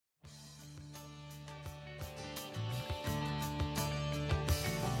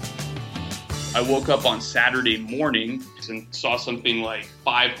I woke up on Saturday morning and saw something like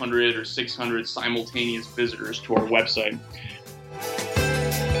 500 or 600 simultaneous visitors to our website.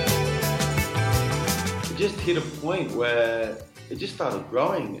 It just hit a point where it just started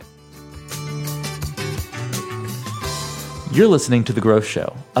growing. You're listening to The Growth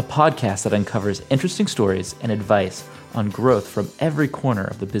Show, a podcast that uncovers interesting stories and advice on growth from every corner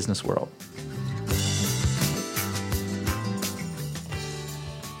of the business world.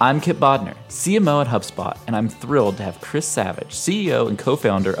 I'm Kip Bodner, CMO at HubSpot, and I'm thrilled to have Chris Savage, CEO and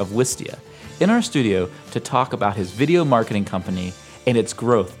co-founder of Wistia, in our studio to talk about his video marketing company and its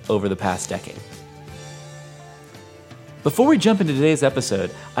growth over the past decade. Before we jump into today's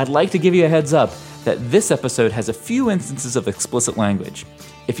episode, I'd like to give you a heads up that this episode has a few instances of explicit language.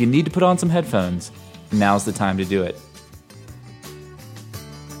 If you need to put on some headphones, now's the time to do it.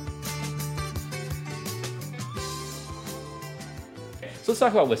 So let's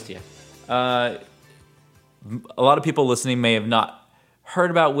talk about Wistia. A lot of people listening may have not heard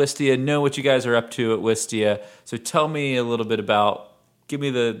about Wistia, know what you guys are up to at Wistia. So tell me a little bit give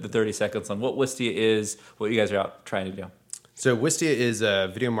me the 30 seconds on what Wistia is, what you guys are out trying to do. So Wistia is a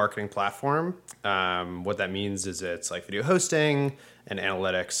video marketing platform. What that means is it's like video hosting and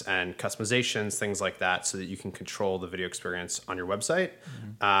analytics and customizations, things like that, so that you can control the video experience on your website.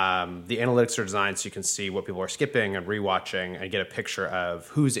 Mm-hmm. The analytics are designed so you can see what people are skipping and rewatching and get a picture of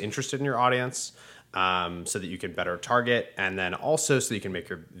who's interested in your audience, so that you can better target, and then also so you can make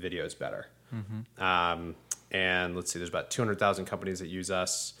your videos better. Mm-hmm. And let's see, there's about 200,000 companies that use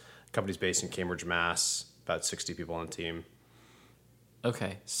us. Companies based in Cambridge, Mass. About 60 people on the team.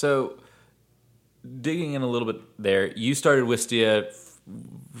 Okay, so digging in a little bit there, you started Wistia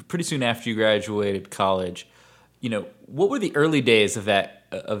pretty soon after you graduated college. You know, what were the early days of that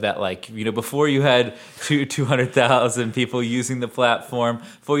like, you know, before you had 200,000 people using the platform,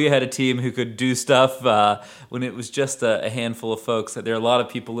 before you had a team who could do stuff, when it was just a handful of folks? There are a lot of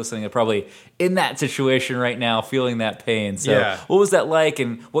people listening that are probably in that situation right now, feeling that pain. So yeah. What was that like,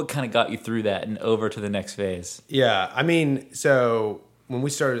 and what kind of got you through that and over to the next phase? Yeah, I mean, so when I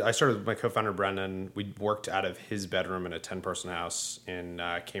started with my co-founder, Brendan. We worked out of his bedroom in a 10-person house in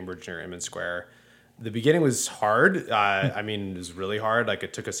Cambridge near Inman Square. The beginning was hard. I mean, it was really hard. Like,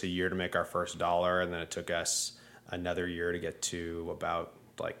 it took us a year to make our first $1, and then it took us another year to get to about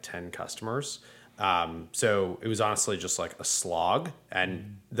like 10 customers. So it was honestly just like a slog.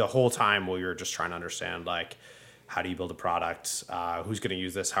 And the whole time we were just trying to understand, like, how do you build a product? Who's going to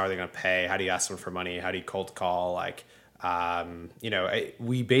use this? How are they going to pay? How do you ask them for money? How do you cold call? Like,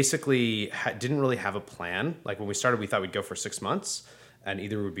 we basically didn't really have a plan. Like, when we started, we thought we'd go for 6 months. And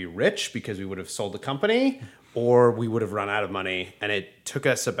either we would be rich because we would have sold the company, or we would have run out of money. And it took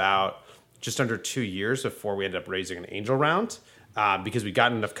us about just under 2 years before we ended up raising an angel round, because we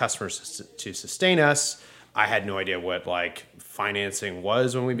got enough customers to sustain us. I had no idea what like financing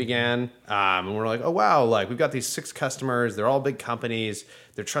was when we began. And we're like, oh, wow, like we've got these 6 customers. They're all big companies.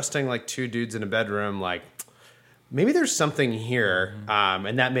 They're trusting like 2 dudes in a bedroom. Like, maybe there's something here,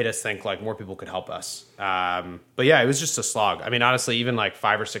 and that made us think like more people could help us. But yeah, it was just a slog. I mean, honestly, even like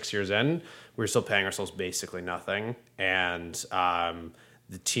 5 or 6 years in, we were still paying ourselves basically nothing, and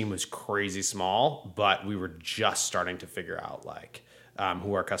the team was crazy small. But we were just starting to figure out like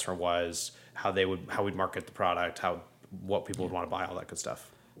who our customer was, how we'd market the product, what people would want to buy, all that good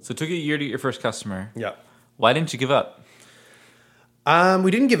stuff. So it took you a year to get your first customer. Yeah. Why didn't you give up? We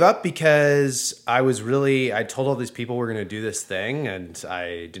didn't give up because I told all these people we're going to do this thing, and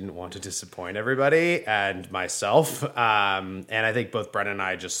I didn't want to disappoint everybody and myself. And I think both Brendan and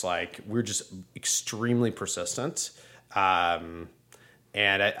I we're just extremely persistent. And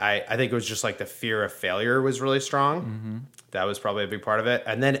I think it was just like the fear of failure was really strong. Mm-hmm. That was probably a big part of it.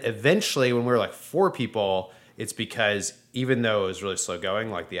 And then eventually when we were like 4 people, it's because even though it was really slow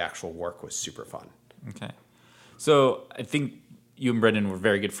going, like the actual work was super fun. Okay. So I think you and Brendan were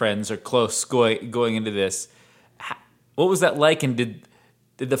very good friends or close going into this. What was that like? And did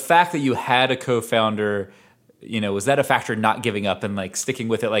the fact that you had a co-founder, you know, was that a factor in not giving up and like sticking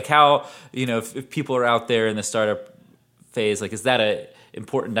with it? Like, how, you know, if people are out there in the startup phase, like, is that a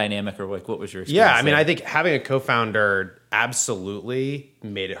important dynamic, or like what was your experience? Yeah, I mean, I think having a co-founder absolutely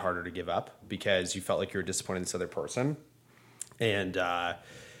made it harder to give up because you felt like you were disappointing this other person. And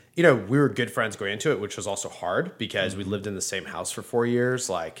you know, we were good friends going into it, which was also hard because we lived in the same house for 4 years.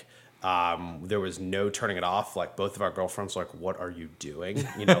 Like, there was no turning it off. Like, both of our girlfriends were like, what are you doing?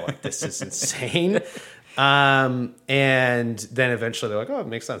 You know, like, this is insane. And then eventually they're like, oh, it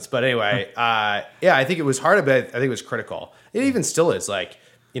makes sense. But anyway, yeah, I think it was hard, but I think it was critical. It even still is. Like,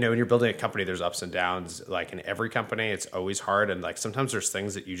 when you're building a company, there's ups and downs. Like in every company, it's always hard. And like sometimes there's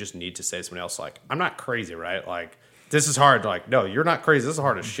things that you just need to say to somebody else, like, I'm not crazy, right? Like, this is hard. Like, no, you're not crazy. This is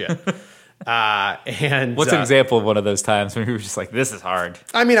hard as shit. And what's an example of one of those times when you were just like, this is hard?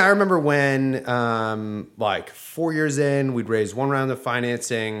 I mean, I remember when, like 4 years in, we'd raised one round of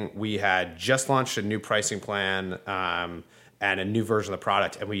financing. We had just launched a new pricing plan, and a new version of the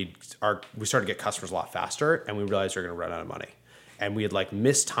product. And we started to get customers a lot faster, and we realized we were going to run out of money. And we had like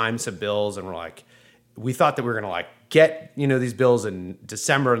missed times of bills, and we thought that we were going to like get, these bills in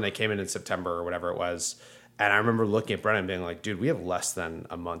December, and they came in September or whatever it was. And I remember looking at Brennan and being like, dude, we have less than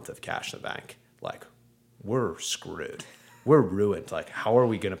a month of cash in the bank. Like, we're screwed. We're ruined. Like, how are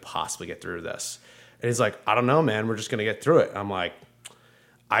we going to possibly get through this? And he's like, I don't know, man. We're just going to get through it. And I'm like,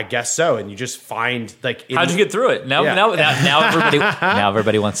 I guess so. And you just find like, how'd you get through it? Now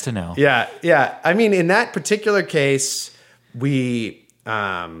everybody wants to know. Yeah. I mean, in that particular case, we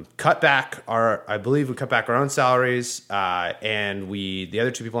cut back our own salaries, and the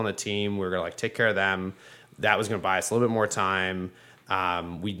other two people on the team, we were gonna like take care of them. That was gonna buy us a little bit more time.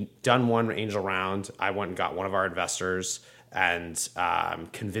 We'd done one angel round. I went and got one of our investors and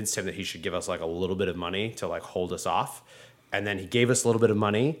convinced him that he should give us like a little bit of money to like hold us off. And then he gave us a little bit of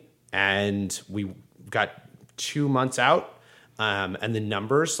money, and we got 2 months out, and the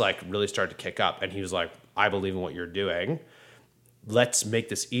numbers like really started to kick up. And he was like, I believe in what you're doing. Let's make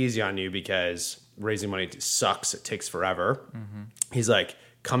this easy on you because raising money sucks. It takes forever. Mm-hmm. He's like,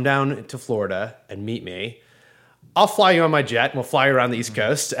 come down to Florida and meet me. I'll fly you on my jet, and we'll fly you around the East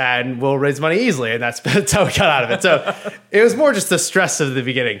Coast, and we'll raise money easily. And that's how we got out of it. So it was more just the stress of the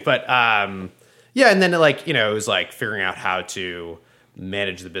beginning. But yeah, and then it was like figuring out how to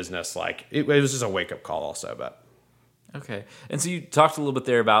manage the business. Like it was just a wake up call also. But okay, and so you talked a little bit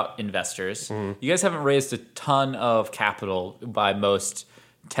there about investors. Mm-hmm. You guys haven't raised a ton of capital by most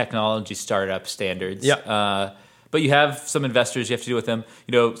technology startup standards. Yeah. But you have some investors you have to deal with them.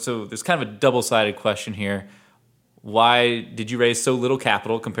 So there's kind of a double-sided question here. Why did you raise so little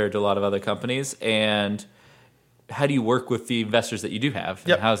capital compared to a lot of other companies? And how do you work with the investors that you do have?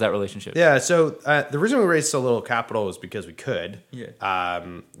 Yep. How's that relationship? Yeah, so the reason we raised so little capital was because we could.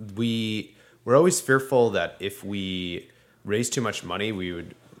 Yeah. We were always fearful that if we raised too much money, we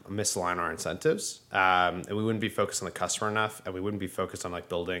would misalign our incentives, and we wouldn't be focused on the customer enough, and we wouldn't be focused on like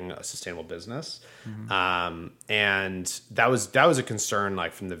building a sustainable business. Mm-hmm. And that was a concern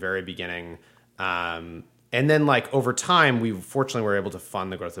like from the very beginning. And then like over time, we fortunately were able to fund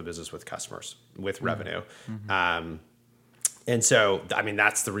the growth of the business with customers, with revenue. Mm-hmm. And so, I mean,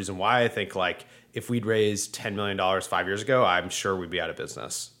 that's the reason why I think like if we'd raised $10 million 5 years ago, I'm sure we'd be out of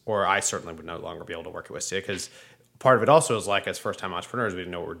business, or I certainly would no longer be able to work at Wistia, because part of it also is like as first-time entrepreneurs, we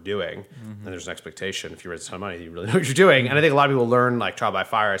didn't know what we're doing. Mm-hmm. And there's an expectation if you raise a ton of money, you really know what you're doing. And I think a lot of people learn like trial by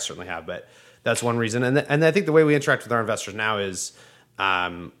fire. I certainly have, but that's one reason. And I think the way we interact with our investors now is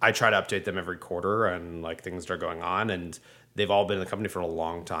I try to update them every quarter and like things that are going on. And they've all been in the company for a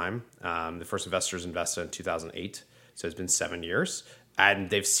long time. The first investors invested in 2008. So it's been 7 years. And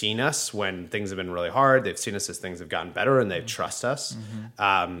they've seen us when things have been really hard. They've seen us as things have gotten better, and they trust us.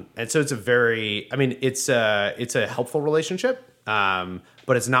 Mm-hmm. And so it's it's a helpful relationship, but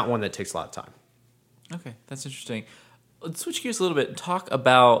it's not one that takes a lot of time. Okay, that's interesting. Let's switch gears a little bit and talk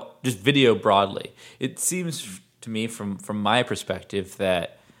about just video broadly. It seems to me, from my perspective,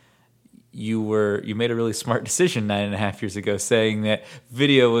 that you made a really smart decision 9.5 years ago, saying that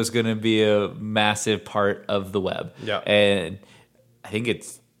video was going to be a massive part of the web. Yeah, and I think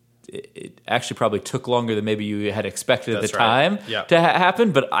it actually probably took longer than maybe you had expected at the time to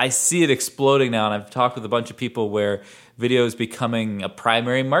happen, but I see it exploding now, and I've talked with a bunch of people where video is becoming a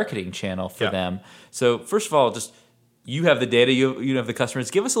primary marketing channel for them. So first of all, just you have the data, you have the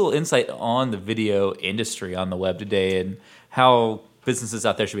customers. Give us a little insight on the video industry on the web today and how businesses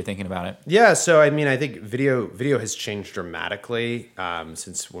out there should be thinking about it. Yeah, so I mean, I think video has changed dramatically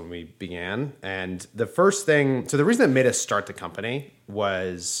since when we began. And the the reason that made us start the company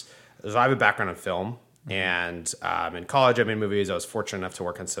was I have a background in film, and in college I made movies. I was fortunate enough to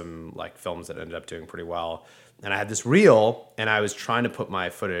work on some like films that ended up doing pretty well. And I had this reel, and I was trying to put my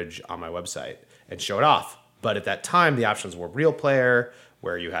footage on my website and show it off. But at that time, the options were Reel Player,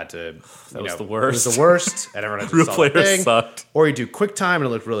 where you had to, that was the worst. It was the worst, and everyone had to Reel install the Player thing. sucked. Or you do QuickTime, and it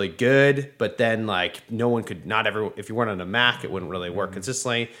looked really good, but then like if you weren't on a Mac, it wouldn't really work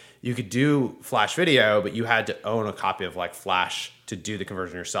consistently. You could do Flash video, but you had to own a copy of like Flash to do the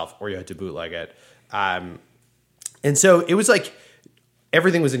conversion yourself, or you had to bootleg it. And so it was like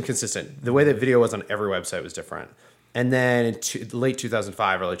everything was inconsistent. The way that video was on every website was different. And then in late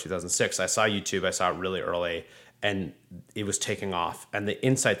 2005, early 2006, I saw YouTube. I saw it really early. and it was taking off. And the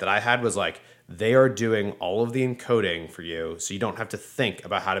insight that I had was like, they are doing all of the encoding for you, so you don't have to think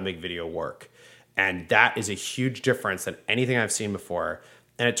about how to make video work. And that is a huge difference than anything I've seen before.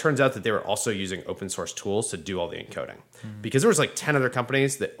 And it turns out that they were also using open source tools to do all the encoding. Because there was like 10 other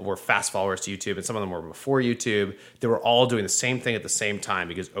companies that were fast followers to YouTube, and some of them were before YouTube. They were all doing the same thing at the same time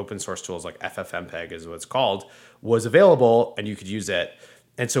because open source tools like FFmpeg is what it's called, was available and you could use it.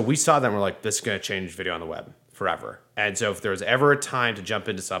 And so we saw them and we're like, this is going to change video on the web forever. And so if there was ever a time to jump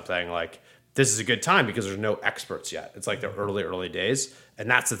into something, like this is a good time because there's no experts yet. It's like the early days. And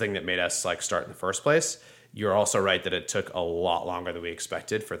that's the thing that made us like start in the first place. You're also right that it took a lot longer than we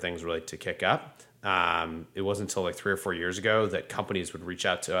expected for things really to kick up. It wasn't until like 3 or 4 years ago that companies would reach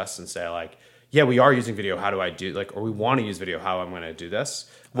out to us and say like, yeah, we are using video. How do I do like, or we want to use video. How I'm going to do this?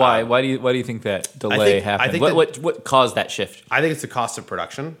 Why? Why do you think that delay happened? What caused that shift? I think it's the cost of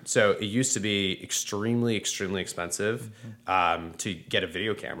production. So it used to be extremely expensive to get a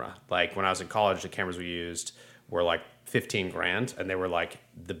video camera. Like when I was in college, the cameras we used were like $15,000, and they were like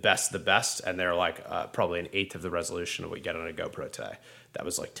the best, and they're like probably an eighth of the resolution of what you get on a GoPro today. That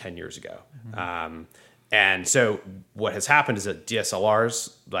was like 10 years ago. And so what has happened is that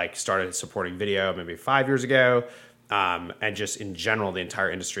DSLRs like started supporting video maybe 5 years ago. And just in general, the entire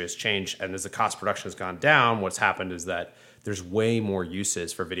industry has changed. And as the cost of production has gone down, what's happened is that there's way more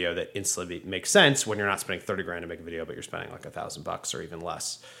uses for video that instantly make sense when you're not spending $30,000 to make a video, but you're spending like $1,000 or even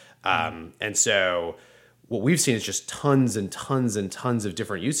less. And so what we've seen is just tons and tons and tons of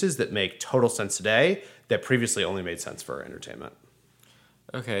different uses that make total sense today that previously only made sense for entertainment.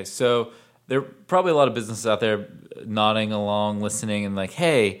 Okay, so there are probably a lot of businesses out there nodding along, listening, and like,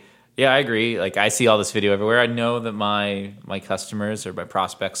 hey, yeah, I agree. Like, I see all this video everywhere. I know that my customers or my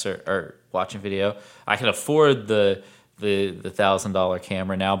prospects are watching video. I can afford the $1,000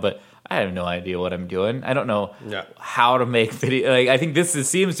 camera now, but I have no idea what I'm doing. I don't know how to make video. Like, I think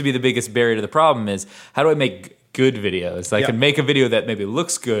seems to be the biggest barrier to the problem is how do I make good videos? I can make a video that maybe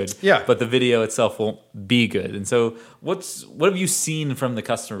looks good, but the video itself won't be good. And so what have you seen from the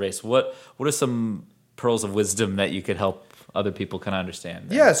customer base? What are some pearls of wisdom that you could help other people kind of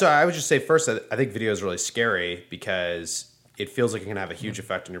understand? Yeah, so I would just say first, I think video is really scary because it feels like it can have a huge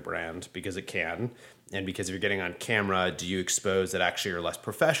effect on your brand, because it can. And because if you're getting on camera, do you expose that actually you're less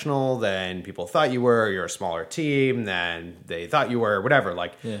professional than people thought you were, you're a smaller team than they thought you were, whatever.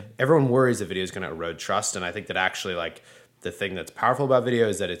 Like everyone worries that video is going to erode trust. And I think that actually like the thing that's powerful about video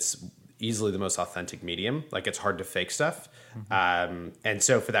is that it's easily the most authentic medium. Like it's hard to fake stuff. And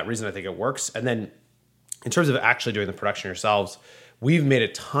so for that reason, I think it works. And then in terms of actually doing the production yourselves, we've made a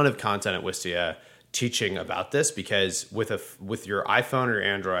ton of content at Wistia teaching about this, because with your iPhone or your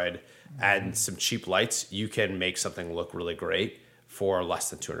Android and some cheap lights, you can make something look really great for less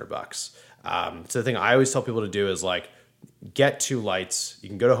than $200. So the thing I always tell people to do is like get 2 lights. You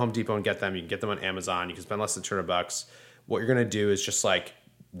can go to Home Depot and get them. You can get them on Amazon. You can spend less than $200. What you're going to do is just like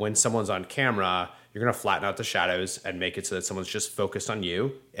when someone's on camera, you're going to flatten out the shadows and make it so that someone's just focused on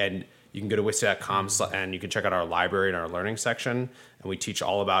you. And you can go to wistia.com and you can check out our library and our learning section. And we teach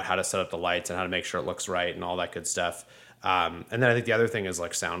all about how to set up the lights and how to make sure it looks right and all that good stuff. And then I think the other thing is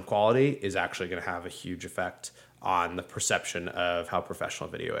like sound quality is actually going to have a huge effect on the perception of how professional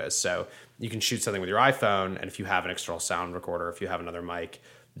video is. So you can shoot something with your iPhone, and if you have an external sound recorder, if you have another mic,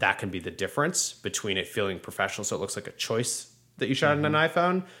 that can be the difference between it feeling professional, so it looks like a choice that you shot in an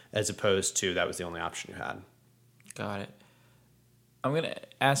iPhone, as opposed to that was the only option you had. Got it. I'm going to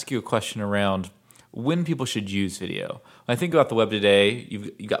ask you a question around when people should use video. When I think about the web today,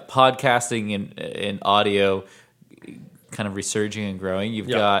 you've got podcasting and audio kind of resurging and growing. You've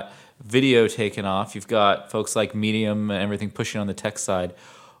got video taken off. You've got folks like Medium and everything pushing on the tech side.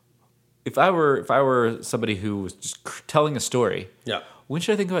 If I were somebody who was just telling a story, when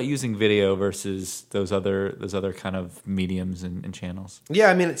should I think about using video versus those other kind of mediums and channels?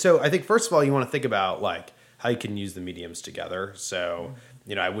 Yeah, I mean, so I think first of all you want to think about like how you can use the mediums together. So,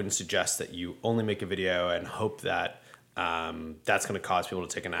 I wouldn't suggest that you only make a video and hope that that's going to cause people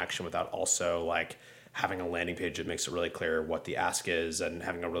to take an action without also like having a landing page that makes it really clear what the ask is and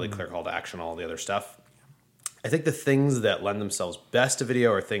having a really clear call to action, all the other stuff. I think the things that lend themselves best to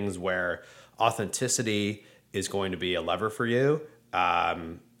video are things where authenticity is going to be a lever for you,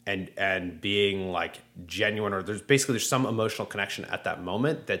 and being like genuine, or there's some emotional connection at that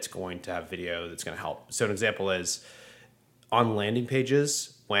moment that's going to have video that's going to help. So an example is on landing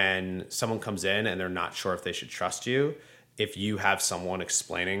pages, when someone comes in and they're not sure if they should trust you, if you have someone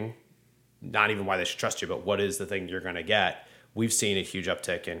explaining not even why they should trust you, but what is the thing you're going to get, we've seen a huge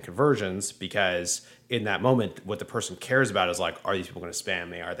uptick in conversions because in that moment, what the person cares about is like, are these people going to spam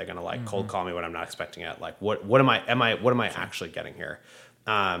me? Are they going to like cold call me when I'm not expecting it? Like, what am I actually getting here?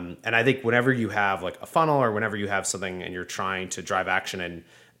 And I think whenever you have like a funnel or whenever you have something and you're trying to drive action, and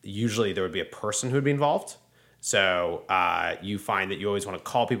usually there would be a person who would be involved. So you find that you always want to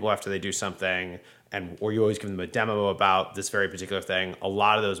call people after they do something, or you always give them a demo about this very particular thing. A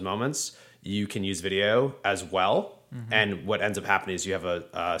lot of those moments you can use video as well. And what ends up happening is you have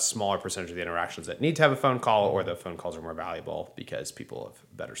a smaller percentage of the interactions that need to have a phone call, or the phone calls are more valuable because people have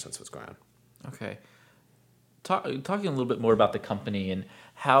a better sense of what's going on. Okay. Talking a little bit more about the company and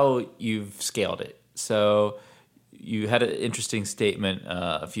how you've scaled it. So you had an interesting statement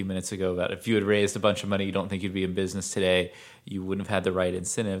a few minutes ago about if you had raised a bunch of money, you don't think you'd be in business today. You wouldn't have had the right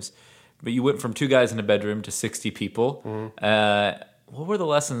incentives. But you went from 2 guys in a bedroom to 60 people. What were the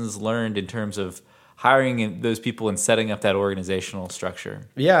lessons learned in terms of hiring those people and setting up that organizational structure?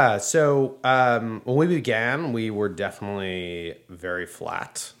 Yeah. So when we began, we were definitely very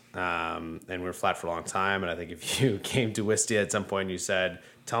flat. And we were flat for a long time. And I think if you came to Wistia at some point and you said,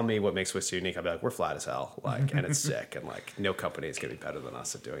 tell me what makes Wistia unique, I'd be like, we're flat as hell. Like, and it's sick. And like, no company is going to be better than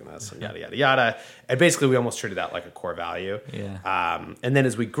us at doing this, and yada, yada, yada. And basically we almost treated that like a core value. Yeah. And then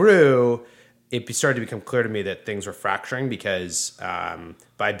as we grew, it started to become clear to me that things were fracturing because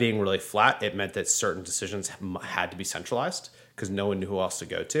by being really flat, it meant that certain decisions had to be centralized because no one knew who else to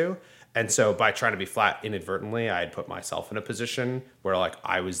go to. And so by trying to be flat inadvertently, I had put myself in a position where like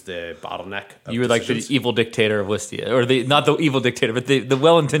I was the bottleneck of You were decisions. like the evil dictator of Wistia, or not the evil dictator, but the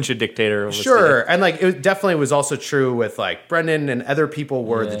well-intentioned dictator of Wistia. Sure. And like it definitely was also true with like Brendan and other people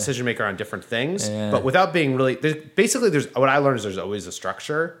were the decision maker on different things. Yeah. But without being really, there's what I learned is there's always a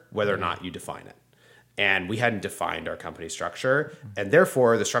structure, whether or not you define it. And we hadn't defined our company structure, and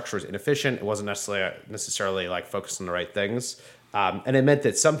therefore the structure was inefficient. It wasn't necessarily like focused on the right things. And it meant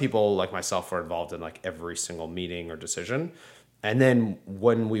that some people like myself were involved in like every single meeting or decision. And then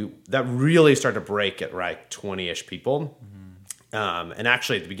when that really started to break at like 20-ish people. And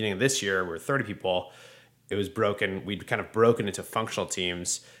actually at the beginning of this year, we were 30 people. It was broken. We'd kind of broken into functional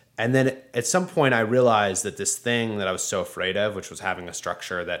teams. And then at some point I realized that this thing that I was so afraid of, which was having a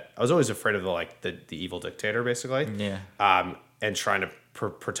structure that I was always afraid of the evil dictator basically. Yeah. And trying to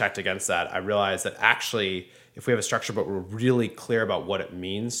protect against that, I realized that actually if we have a structure, but we're really clear about what it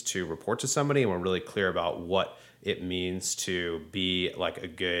means to report to somebody, and we're really clear about what it means to be like a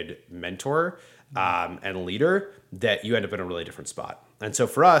good mentor and leader, that you end up in a really different spot. And so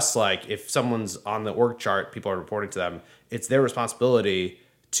for us, like if someone's on the org chart, people are reporting to them, it's their responsibility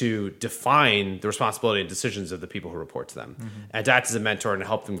to define the responsibility and decisions of the people who report to them and to act as a mentor and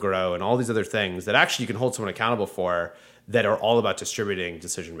help them grow and all these other things that actually you can hold someone accountable for that are all about distributing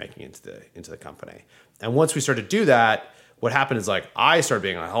decision-making into the company. And once we started to do that, what happened is like I started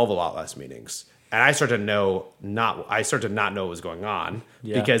being on a hell of a lot less meetings. And I started to not know what was going on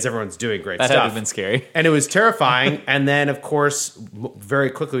because everyone's doing great stuff. That had to have been scary. And it was terrifying. And then, of course, very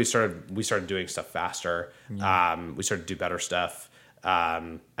quickly we started doing stuff faster. We started to do better stuff.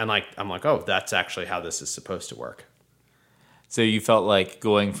 And like I'm like, oh, that's actually how this is supposed to work. So you felt like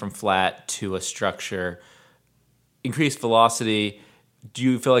going from flat to a structure increased velocity. Do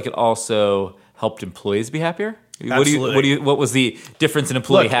you feel like it also helped employees be happier? Absolutely. What was the difference in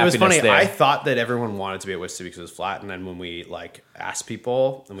employee happiness? It was funny. there? I thought that everyone wanted to be at Wistia because it was flat, and then when we like asked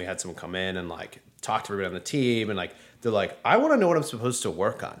people, and we had someone come in and like talk to everybody on the team, and like they're like, I want to know what I'm supposed to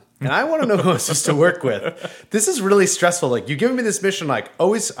work on, and I want to know who I'm supposed to work with. This is really stressful. Like you giving me this mission. Like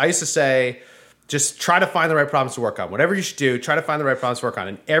always, I used to say, just try to find the right problems to work on. Whatever you should do, try to find the right problems to work on,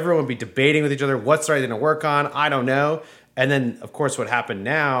 and everyone would be debating with each other. What's the right thing to work on? I don't know. And then, of course, what happened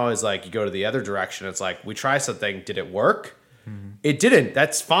now is like you go to the other direction. It's like we try something. Did it work? It didn't.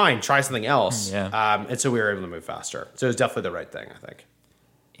 That's fine. Try something else. Yeah. And so we were able to move faster. So it was definitely the right thing, I think.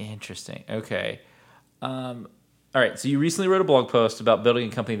 Interesting. Okay. All right. So you recently wrote a blog post about building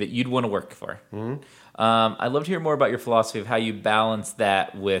a company that you'd want to work for. I'd love to hear more about your philosophy of how you balance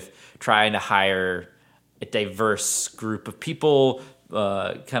that with trying to hire a diverse group of people,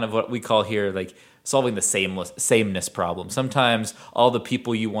 kind of what we call here like solving the sameness problem. Sometimes all the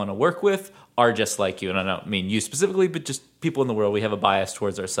people you want to work with are just like you. And I don't mean you specifically, but just people in the world. We have a bias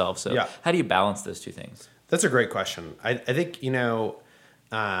towards ourselves. So how do you balance those two things? That's a great question. I think,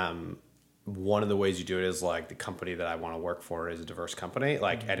 one of the ways you do it is like the company that I want to work for is a diverse company.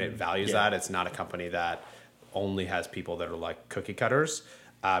 Like, and it values that. It's not a company that only has people that are like cookie cutters.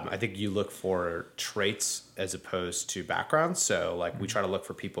 I think you look for traits as opposed to backgrounds. So like we try to look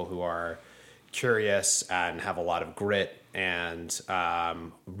for people who are curious and have a lot of grit and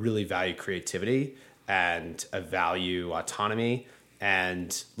really value creativity and a value autonomy.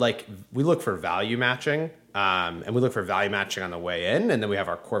 And like we look for value matching, and we look for value matching on the way in, and then we have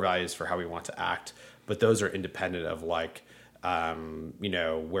our core values for how we want to act. But those are independent of like,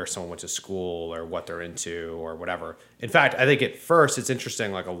 where someone went to school or what they're into or whatever. In fact, I think at first it's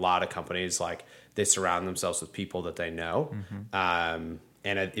interesting, like a lot of companies, like they surround themselves with people that they know. And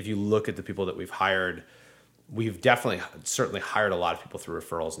if you look at the people that we've hired, we've certainly hired a lot of people through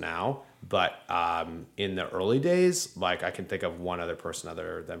referrals now. But in the early days, like I can think of one other person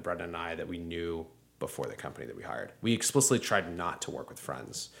other than Brendan and I that we knew before the company that we hired. We explicitly tried not to work with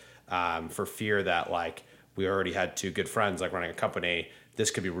friends for fear that like we already had two good friends like running a company. This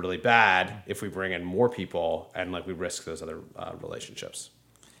could be really bad if we bring in more people and like we risk those other relationships.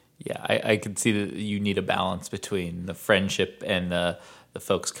 Yeah, I could see that you need a balance between the friendship and the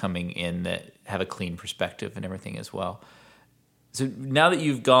folks coming in that have a clean perspective and everything as well. So now that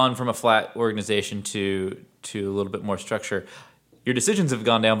you've gone from a flat organization to a little bit more structure, your decisions have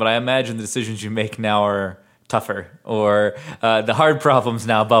gone down, but I imagine the decisions you make now are tougher, or the hard problems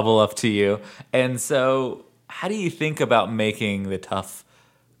now bubble up to you. And so how do you think about making the tough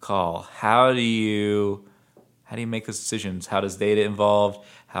call? How do you make those decisions? How does data involve?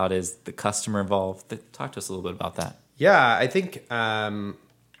 How does the customer involve? Talk to us a little bit about that. Yeah, I think the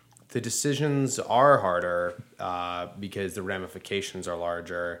decisions are harder because the ramifications are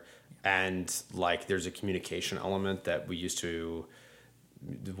larger, and like there's a communication element that we used to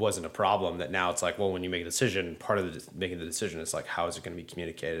wasn't a problem, that now it's like, well, when you make a decision, part of making the decision is like, how is it going to be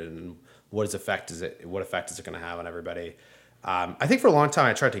communicated and what effect is it going to have on everybody? I think for a long time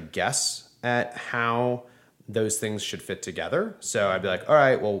I tried to guess at how those things should fit together. So I'd be like, all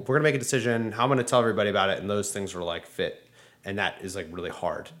right, well, we're gonna make a decision, how I'm gonna tell everybody about it, and those things were like fit. And that is like really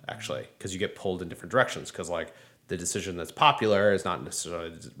hard actually, because you get pulled in different directions, because like the decision that's popular is not necessarily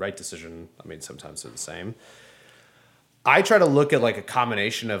the right decision. I mean, sometimes they're the same. I try to look at like a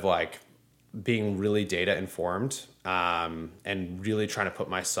combination of like being really data informed and really trying to put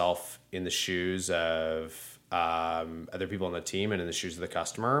myself in the shoes of other people on the team and in the shoes of the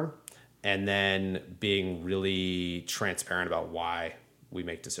customer, and then being really transparent about why we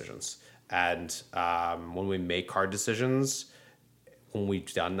make decisions. And when we make hard decisions, when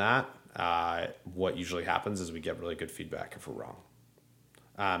we've done that, what usually happens is we get really good feedback if we're wrong.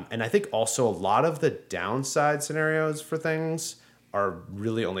 And I think also a lot of the downside scenarios for things are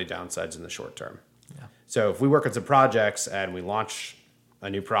really only downsides in the short term. Yeah. So if we work on some projects and we launch a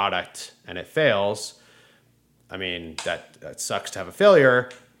new product and it fails, I mean, that sucks to have a failure,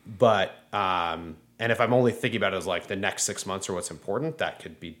 but and if I'm only thinking about it as like the next 6 months or what's important, that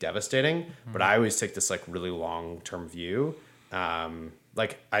could be devastating. Mm-hmm. But I always take this like really long-term view.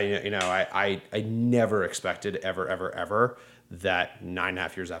 Like I never expected ever that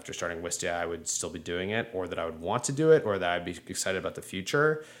 9.5 years after starting Wistia, I would still be doing it, or that I would want to do it, or that I'd be excited about the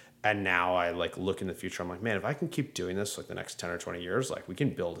future. And now I like look in the future, I'm like, man, if I can keep doing this like the next 10 or 20 years, like we can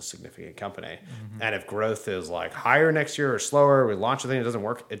build a significant company. Mm-hmm. And if growth is like higher next year or slower, we launch a thing that doesn't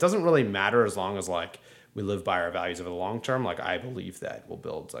work, it doesn't really matter as long as like we live by our values over the long term. Like I believe that we'll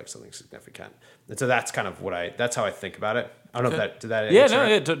build like something significant. And so that's kind of that's how I think about it. I don't know if that yeah, no,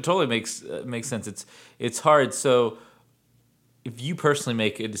 it totally makes sense. It's hard. So if you personally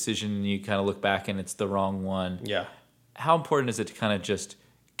make a decision and you kind of look back and it's the wrong one, yeah, how important is it to kind of just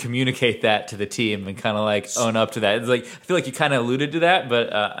communicate that to the team and kind of like own up to that? It's like, I feel like you kind of alluded to that,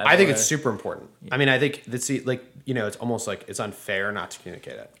 but I think it's super important. Yeah. I mean, I think that's like, it's almost like it's unfair not to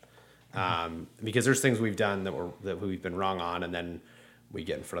communicate it. Because there's things we've done that we've been wrong on, and then we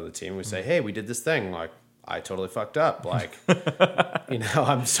get in front of the team and we say, hey, we did this thing, like I totally fucked up, like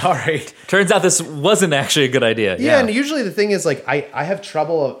I'm sorry, turns out this wasn't actually a good idea. Yeah. And usually the thing is like I have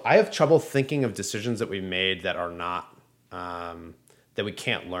trouble thinking of decisions that we made that are not that we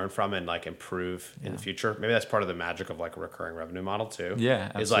can't learn from and like improve in the future. Maybe that's part of the magic of like a recurring revenue model too.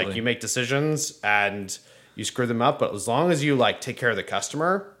 Yeah, absolutely. Is like you make decisions and you screw them up, but as long as you like take care of the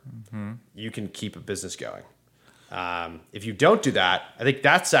customer, mm-hmm. you can keep a business going. If you don't do that, I think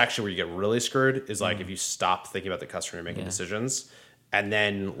that's actually where you get really screwed, is like if you stop thinking about the customer and making decisions, and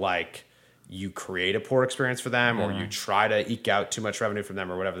then like you create a poor experience for them, or you try to eke out too much revenue from them,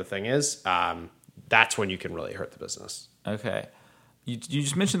 or whatever the thing is, that's when you can really hurt the business. Okay. You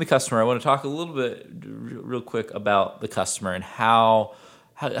just mentioned the customer. I want to talk a little bit real quick about the customer and how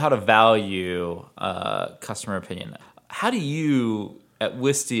to value customer opinion. How do you at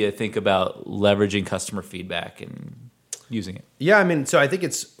Wistia think about leveraging customer feedback and using it? Yeah, I mean, so I think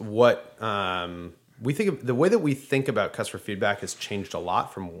it's what we think of. The way that we think about customer feedback has changed a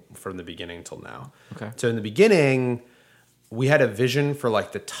lot from the beginning till now. Okay. So in the beginning, we had a vision for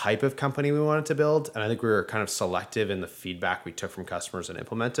like the type of company we wanted to build, and I think we were kind of selective in the feedback we took from customers and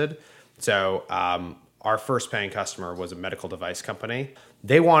implemented. So our first paying customer was a medical device company.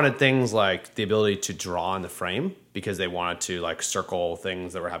 They wanted things like the ability to draw on the frame because they wanted to like circle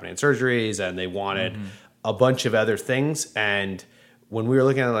things that were happening in surgeries, and they wanted a bunch of other things. And when we were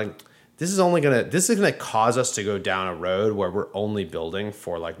looking at it, like, this is gonna cause us to go down a road where we're only building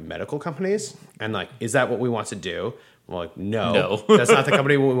for like medical companies, and like, is that what we want to do? We're like, no. That's not the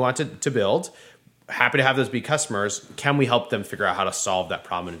company we want to build. Happy to have those be customers. Can we help them figure out how to solve that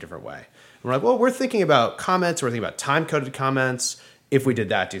problem in a different way? And we're like, well, we're thinking about comments. We're thinking about time-coded comments. If we did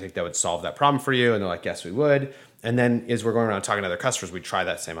that, do you think that would solve that problem for you? And they're like, yes, we would. And then as we're going around talking to other customers, we try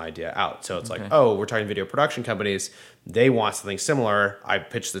that same idea out. So it's like, oh, we're talking video production companies. They want something similar. I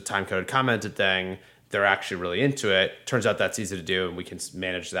pitched the time-coded commented thing. They're actually really into it. Turns out that's easy to do, and we can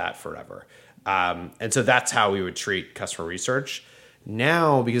manage that forever. And so that's how we would treat customer research.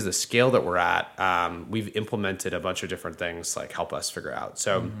 Now, because of the scale that we're at, we've implemented a bunch of different things like help us figure out.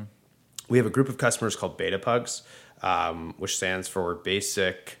 So we have a group of customers called Beta Pugs, which stands for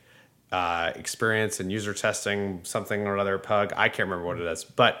Basic Experience and User Testing, something or another pug. I can't remember what it is.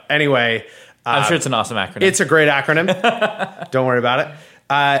 But anyway. I'm sure it's an awesome acronym. It's a great acronym. Don't worry about it.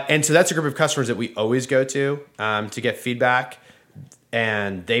 And so that's a group of customers that we always go to get feedback.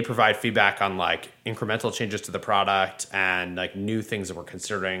 And they provide feedback on like incremental changes to the product and like new things that we're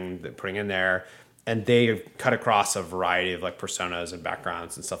considering putting in there. And they cut across a variety of like personas and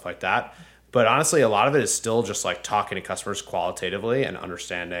backgrounds and stuff like that. But honestly, a lot of it is still just like talking to customers qualitatively and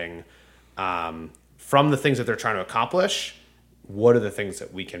understanding from the things that they're trying to accomplish, what are the things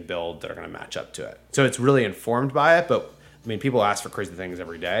that we can build that are going to match up to it. So it's really informed by it. But I mean, people ask for crazy things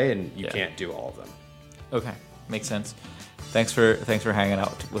every day, and you can't do all of them. Okay, makes sense. Thanks for hanging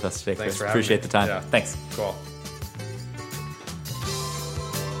out with us today, Chris. Appreciate the time. Yeah. Thanks. Cool.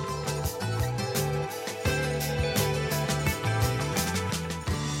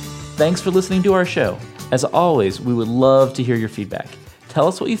 Thanks for listening to our show. As always, we would love to hear your feedback. Tell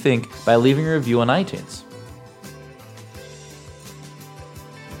us what you think by leaving a review on iTunes.